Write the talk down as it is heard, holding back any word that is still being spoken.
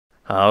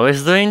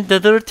Always doing the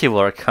dirty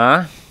work,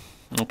 huh?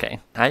 Okay,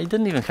 I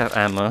don't even have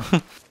ammo.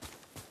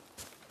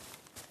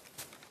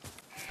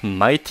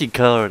 Mighty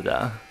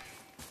Gorda.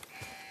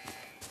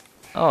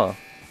 Oh,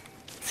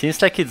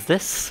 seems like it's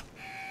this.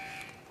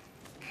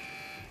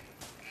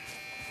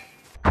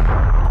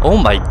 Oh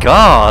my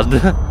god!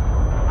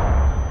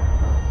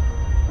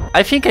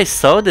 I think I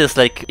saw this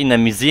like in a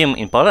museum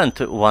in Poland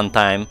one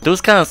time.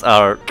 Those guns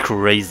are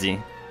crazy.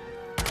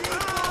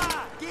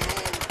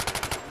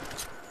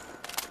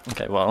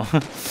 Okay, well,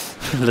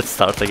 let's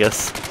start, I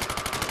guess.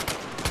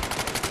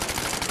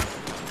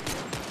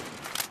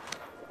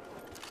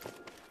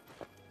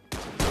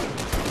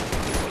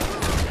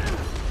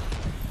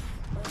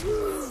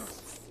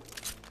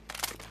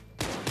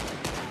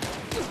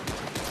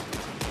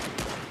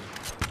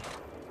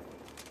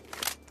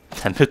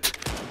 Damn it.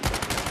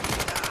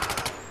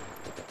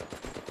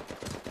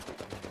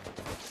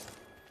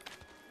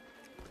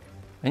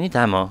 I need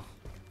ammo.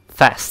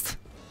 Fast.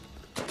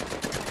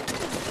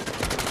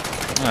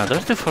 Ah,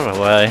 they're too far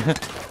away.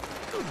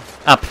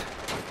 Up.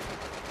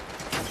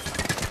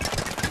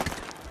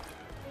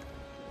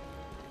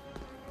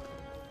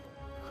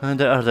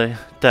 There are they?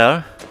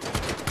 There.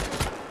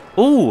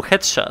 Ooh,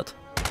 headshot.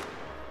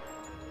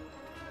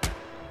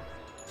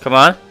 Come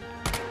on.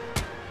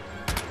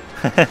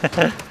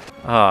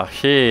 Ah,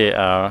 here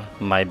are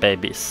my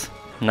babies.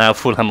 Now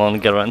full ammo on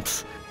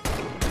Garant.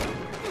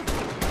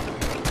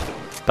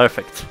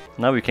 Perfect.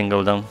 Now we can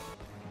go down.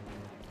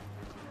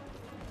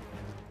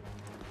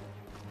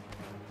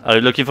 Are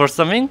you looking for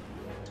something?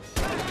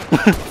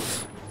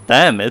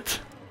 Damn it.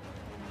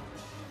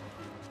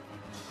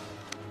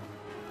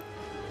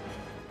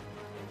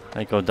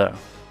 I go there.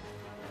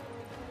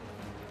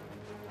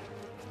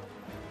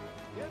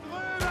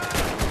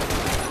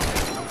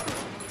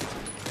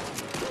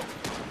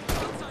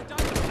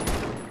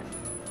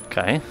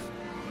 Okay.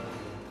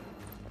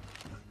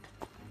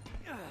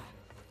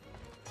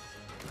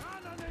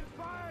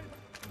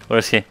 Where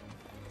is he?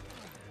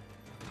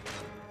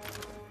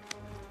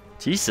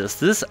 Jesus,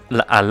 this is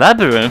a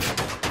labyrinth.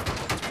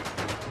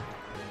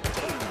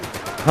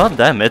 Oh,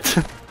 damn it.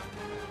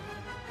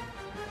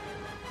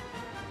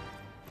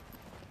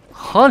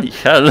 Holy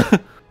hell.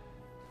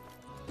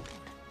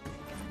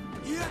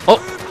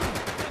 Oh,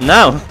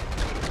 now.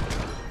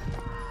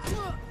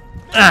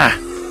 Ah.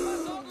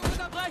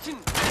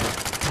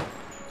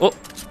 Oh,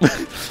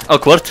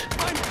 awkward.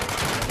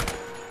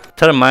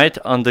 Termite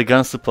on the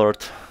gun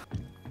support.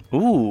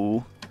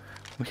 Ooh,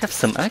 we have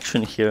some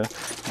action here.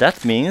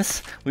 That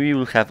means we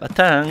will have a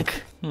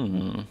tank.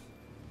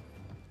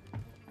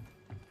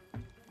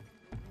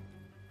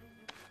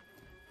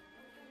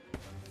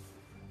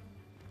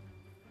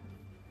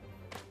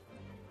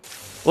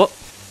 Oh,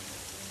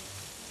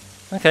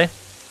 okay.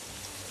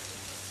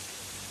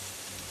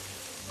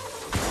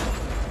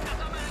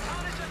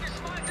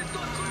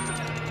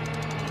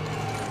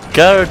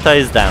 Gerta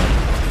is down.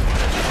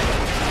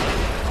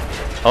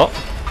 Oh,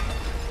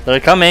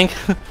 they're coming.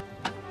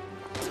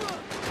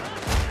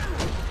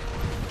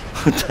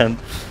 Damn.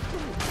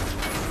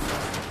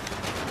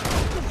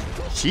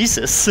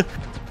 Jesus.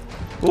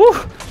 Woo.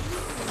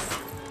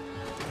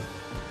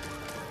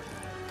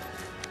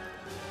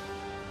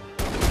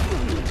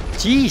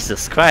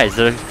 Jesus Christ,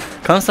 they're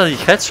constantly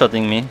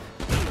headshotting me.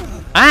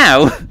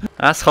 Ow!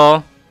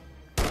 Asshole.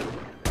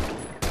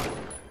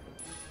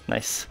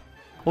 Nice.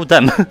 Oh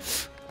damn.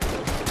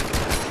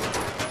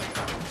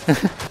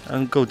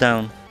 I'll go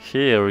down.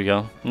 Here we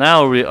go.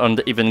 Now we're on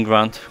the even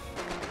ground.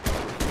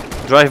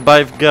 Drive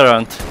by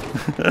Garant.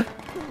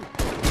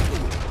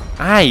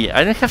 Aye,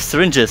 I don't have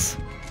syringes.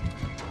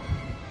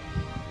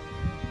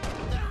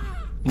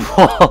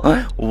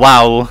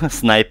 Wow,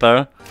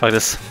 sniper. Fuck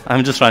this,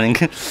 I'm just running.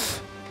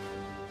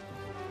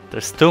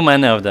 There's too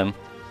many of them.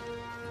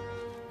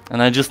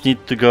 And I just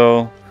need to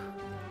go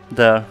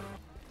there.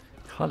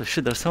 Holy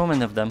shit, there's so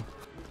many of them.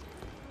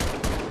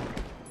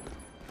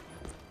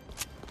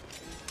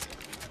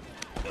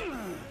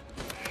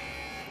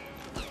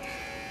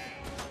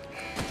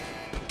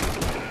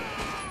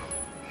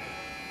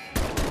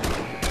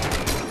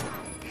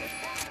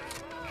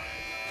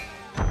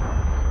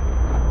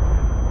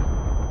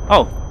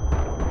 Oh.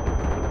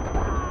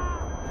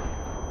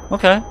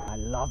 Okay. I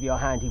love your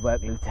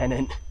handiwork,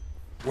 Lieutenant.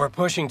 We're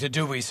pushing to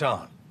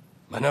Dubuisson.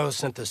 Minot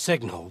sent the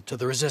signal to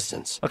the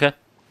resistance. Okay.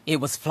 It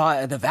was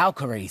Flight of the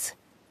Valkyries.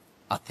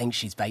 I think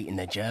she's baiting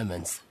the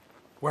Germans.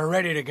 We're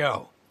ready to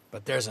go,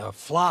 but there's a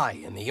fly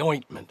in the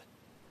ointment.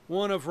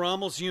 One of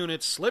Rommel's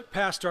units slipped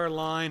past our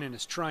line and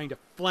is trying to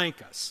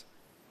flank us.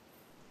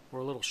 We're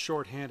a little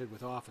short-handed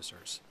with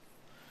officers.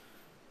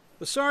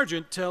 The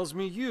sergeant tells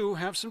me you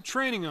have some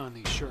training on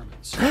these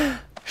Shermans.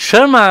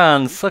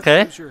 Shermans,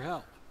 okay. Use your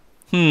help.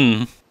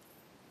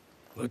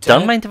 Lieutenant,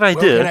 don't mind if I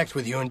we'll do. Connect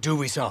with you in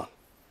Dubuisson.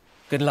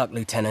 Good luck,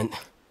 Lieutenant.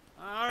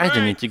 I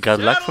don't need to get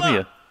luck from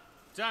you.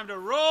 Time to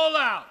roll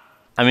out.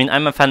 I mean,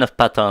 I'm a fan of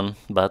Patton,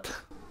 but...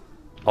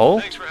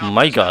 Oh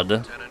my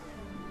god.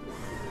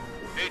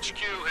 HQ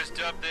has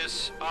dubbed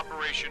this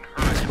Operation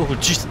Hurricane. Oh,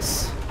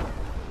 Jesus.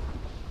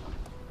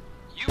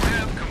 You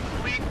have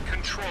complete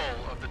control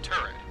of the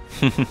turret.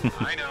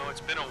 I know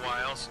it's been a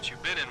while since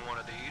you've been in one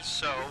of these,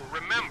 so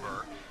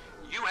remember,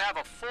 you have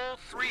a full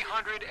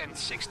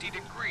 360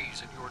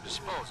 degrees at your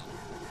disposal.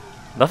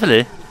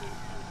 Lovely.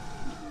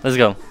 Let's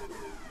go.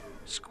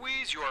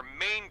 Squeeze your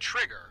main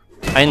trigger.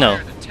 I know.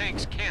 Fire the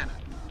tank's cannon.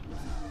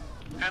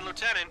 And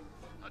Lieutenant,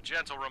 a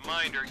gentle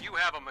reminder, you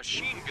have a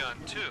machine gun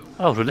too.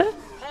 Oh, really?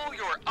 Pull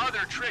your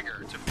other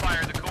trigger to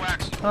fire the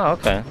coaxium. Oh,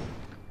 okay.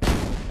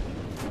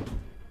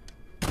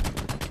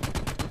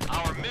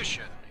 Our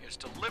mission is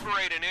to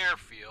liberate an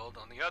airfield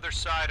on the other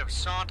side of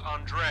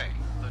Saint-André.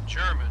 The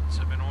Germans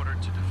have been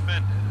ordered to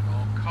defend it at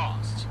all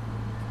costs.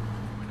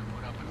 We're going to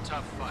put up a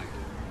tough fight.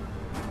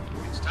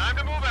 It's time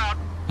to move out.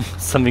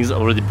 Something's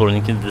already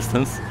burning in the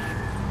distance.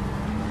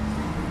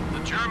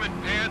 The German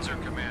Panzer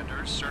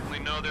commanders certainly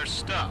know their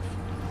stuff.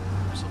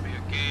 This will be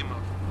a game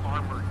of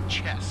armored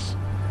chess.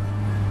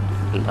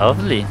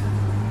 Lovely.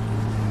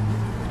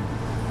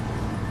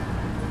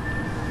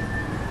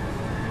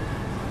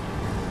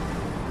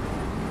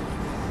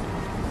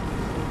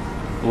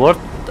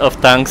 World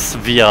of Tanks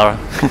VR.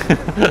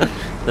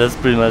 That's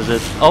pretty much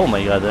it. Oh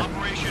my god.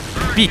 Operation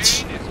Hurricane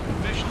Beach. is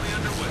officially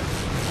underway.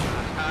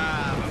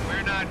 But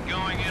we're not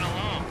going in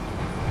alone.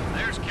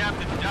 There's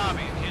Captain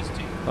Dobby and his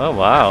team. Oh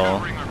wow.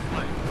 Covering our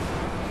flank.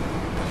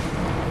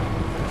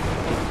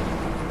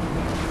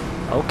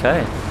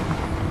 Okay.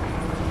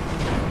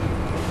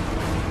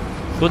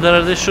 Who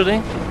are they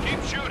shooting?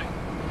 Keep shooting.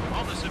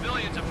 All the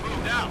civilians have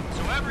moved out,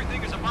 so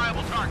everything is a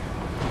viable target.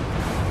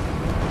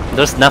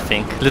 There's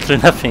nothing.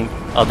 Literally nothing.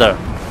 Oh, there.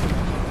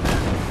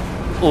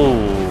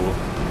 Ooh.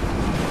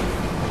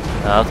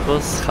 That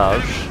was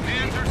harsh.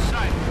 Hands are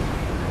sighted.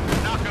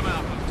 Knock them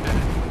out,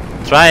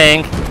 Lieutenant.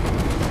 Trying.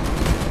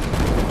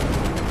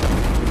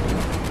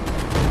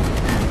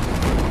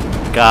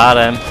 Got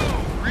him.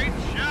 Oh, great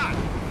shot.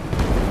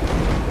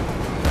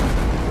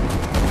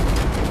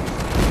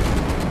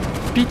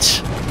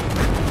 Bitch.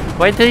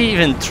 Why they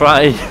even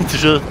try to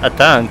shoot a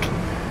tank?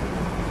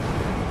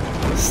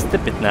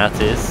 Stupid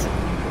Nazis.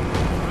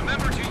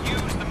 Remember to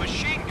use the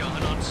machine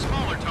gun on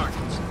smaller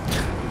targets.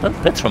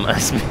 That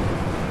reminds me.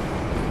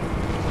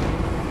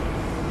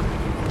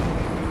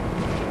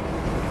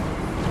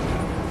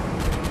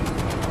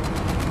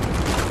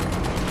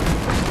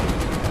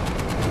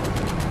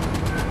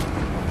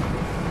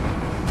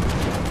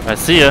 I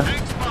see ya.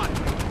 Tank spotted.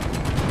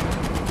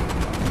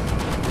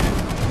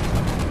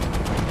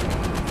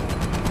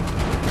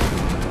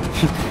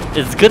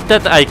 It's good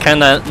that I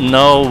kinda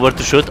know where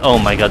to shoot. Oh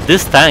my god,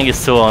 this tank is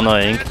so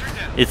annoying.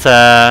 It's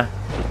a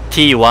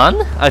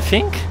T1, I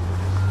think?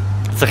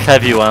 It's a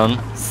heavy one.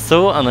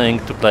 So annoying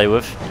to play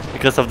with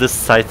because of the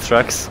side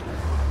tracks.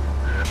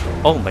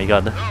 Oh my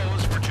god.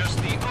 Those were just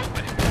the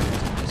opening to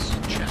this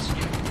chess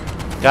game.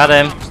 Got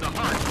him. Comes the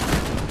heart.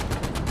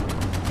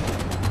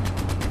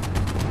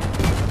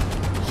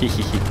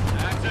 Hehehe.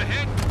 That's a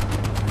hit.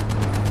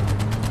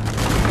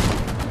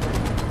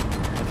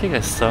 I think I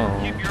saw.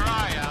 Keep your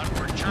eye out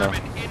for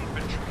German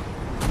infantry.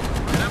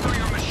 Remember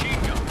your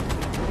machine gun.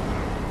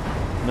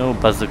 No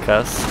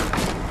bazookas.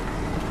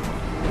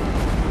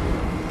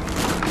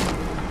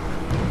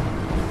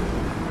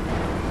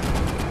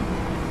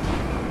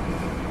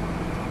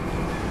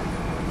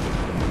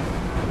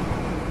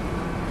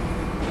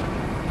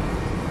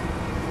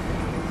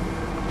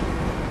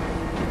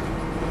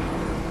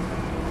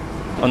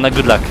 Oh, no,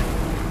 good luck.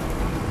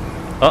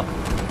 Oh.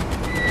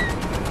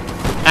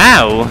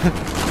 Ow!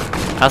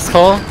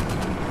 Asshole.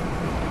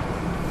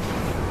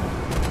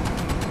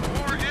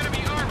 More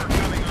enemy armor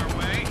coming our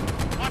way.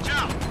 Watch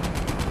out.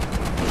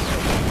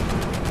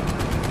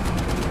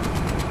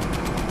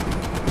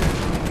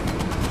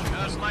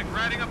 Just like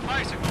riding a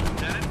bicycle,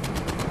 Lieutenant.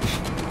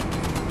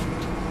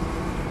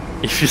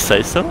 If you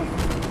say so.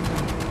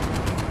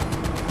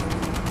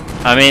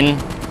 I mean,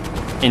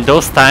 in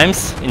those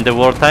times, in the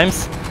war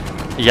times,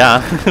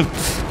 yeah,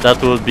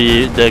 that would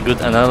be the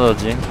good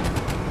analogy.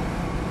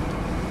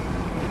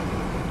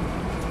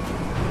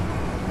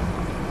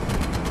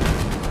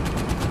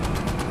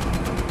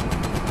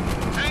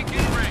 Tank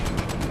in range.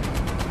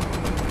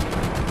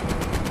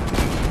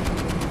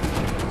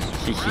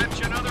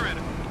 Scratch another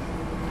enemy.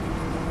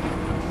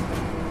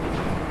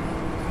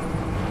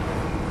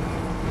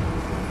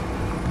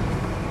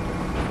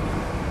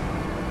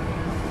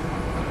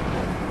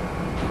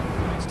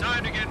 It's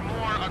time to get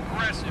more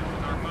aggressive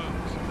with our moves.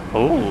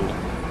 Oh,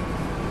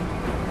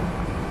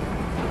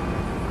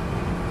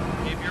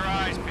 Keep your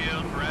eyes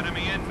peeled for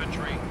enemy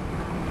infantry.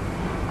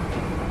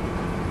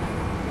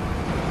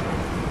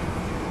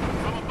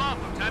 From above,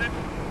 Lieutenant.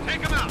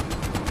 Take them out.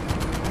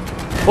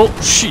 oh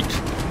shit!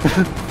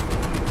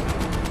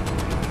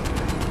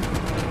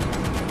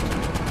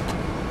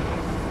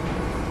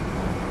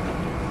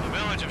 The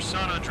village of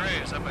San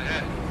André is up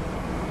ahead.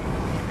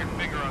 Keep your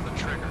finger on the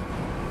trigger.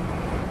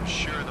 I'm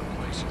sure the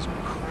place is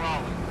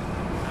crawling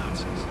with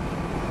Nazis.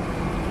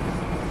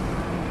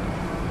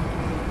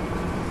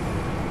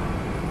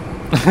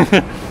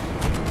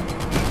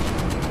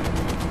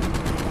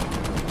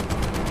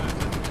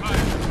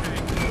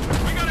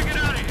 We gotta get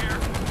out of here.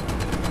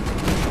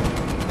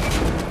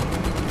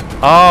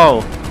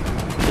 Oh,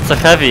 a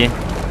heavy.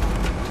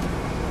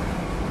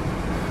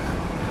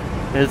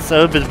 It's a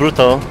little bit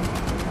brutal. We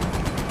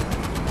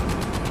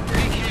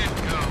can't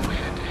go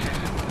head to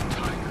head with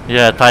Tiger.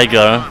 Yeah,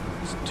 Tiger.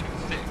 It's too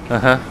thick.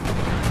 Uh-huh.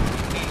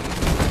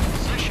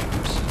 Position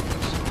ourselves.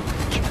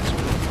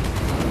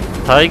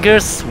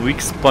 Tiger's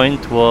weak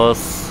point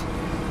was,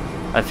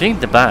 I think,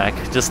 the back.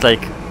 Just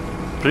like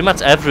pretty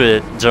much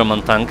every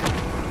German tank.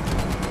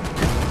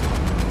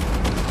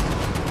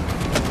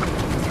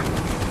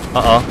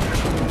 Uh-oh.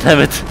 Damn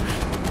it.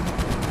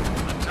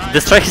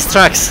 Distract his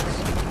tracks.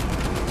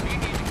 We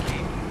need to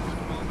keep one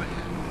move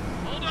ahead.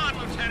 Hold on,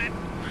 Lieutenant.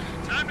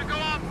 Time to go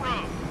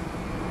off-road.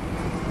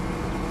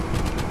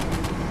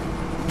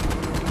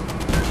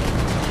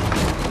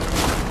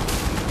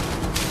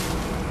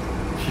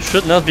 He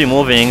should not be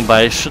moving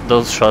by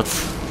those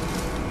shots.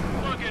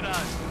 Look at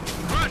us.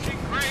 Crushing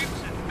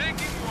grapes and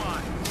making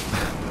wine.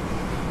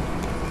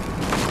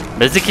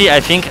 Basically,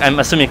 I'm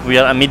assuming we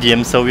are a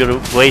medium, so we're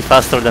way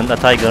faster than a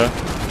Tiger.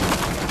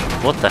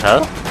 What the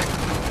hell?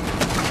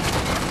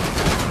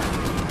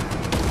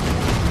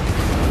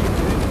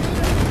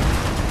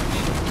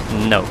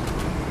 No.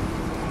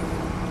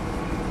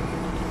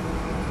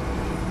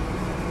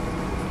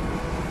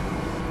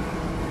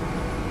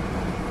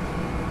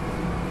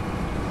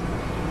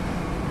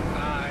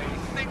 I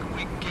think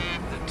we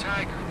gave the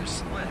Tiger the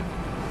slip.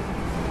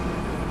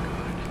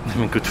 I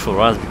mean, good for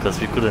us because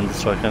we couldn't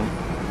destroy him.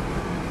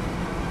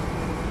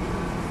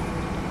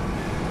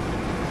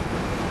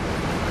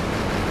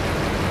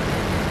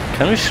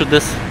 Can we shoot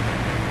this? The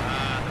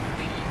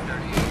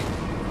P-38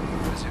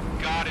 as if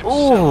God himself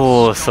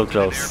Oh, so sculpted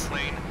an close.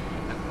 airplane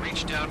and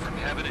reached down from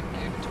heaven and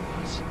gave it to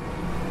us.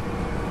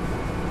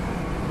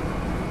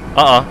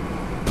 Uh-oh.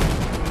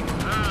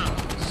 Ah,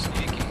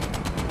 sneaky.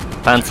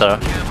 Panzer.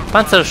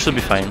 Panzer should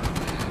be fine.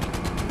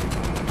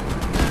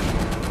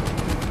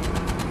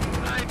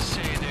 I'd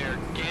say their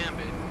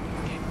gambit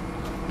didn't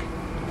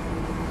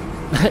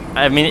work.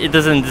 I mean, it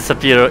doesn't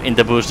disappear in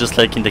the bush just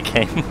like in the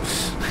game.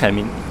 I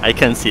mean, I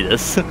can see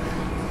this.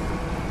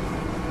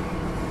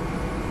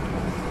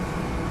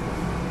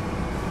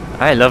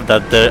 I love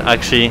that they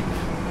actually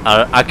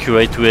are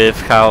accurate with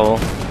how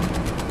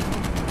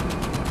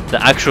the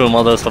actual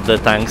models of the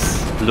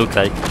tanks look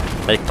like.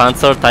 Like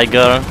Panzer,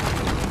 Tiger.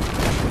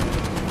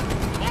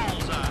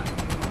 Bullseye.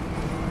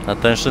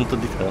 Attention to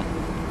detail.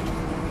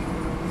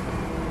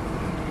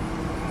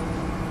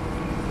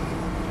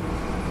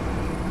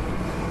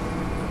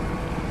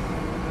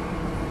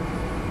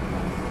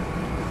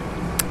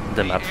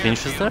 The map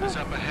finishes there? Is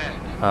up ahead.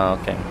 Oh,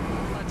 okay.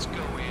 Let's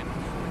go in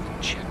for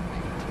the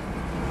checkmate.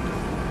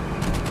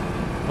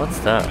 What's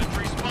that?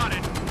 Infantry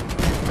spotted.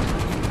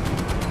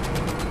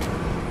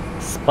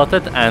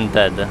 Spotted and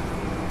dead.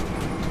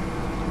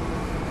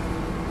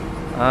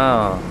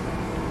 Oh.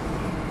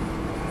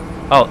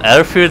 Oh,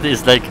 airfield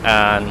is like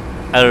an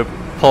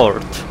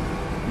airport.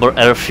 Or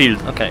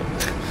airfield, okay.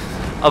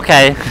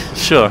 Okay,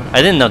 sure.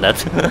 I didn't know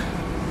that.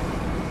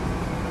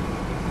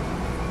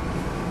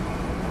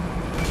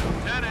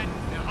 Lieutenant,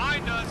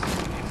 behind us.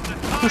 It's the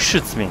Who Tiger.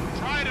 shoots me?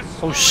 Try to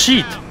slow Oh it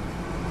shit! down.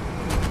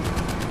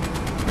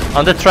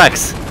 On the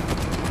tracks.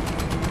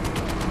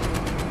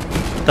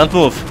 Don't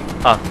move.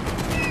 Ah.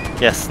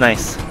 Yes,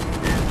 nice.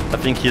 I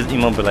think he's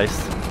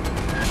immobilized.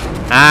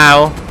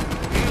 Ow!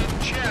 In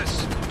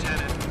chest,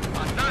 Lieutenant.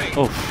 A knife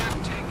Oof.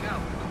 can take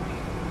out the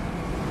queen.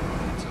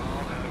 It's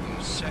all how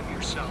you set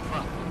yourself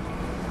up.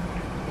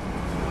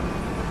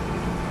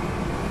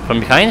 From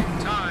behind?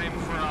 Time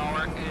for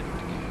our end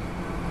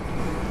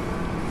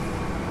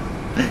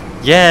game.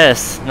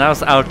 Yes!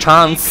 Now's our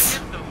chance.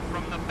 Hit them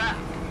from the back.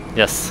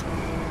 Yes.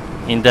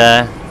 In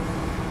the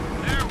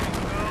There we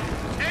go.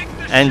 Take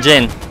the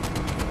engine. shot.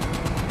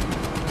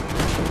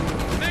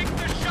 Take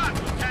the shot,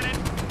 Lieutenant.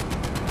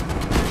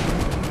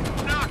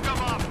 Knock him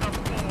off the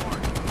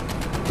board.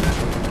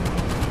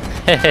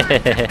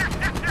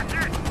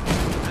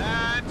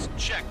 That's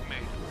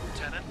checkmate,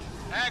 Lieutenant.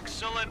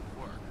 Excellent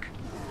work.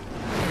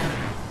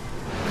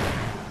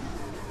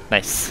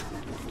 Nice.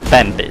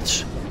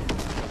 Bandage.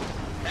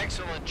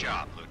 Excellent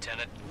job,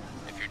 Lieutenant.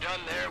 If you're done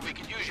there, we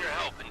could use your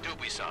help in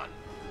Dubuisson.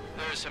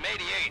 There's some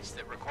 88s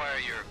that require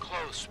your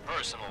close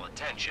personal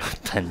attention.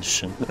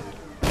 Attention.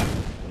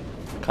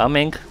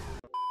 Coming.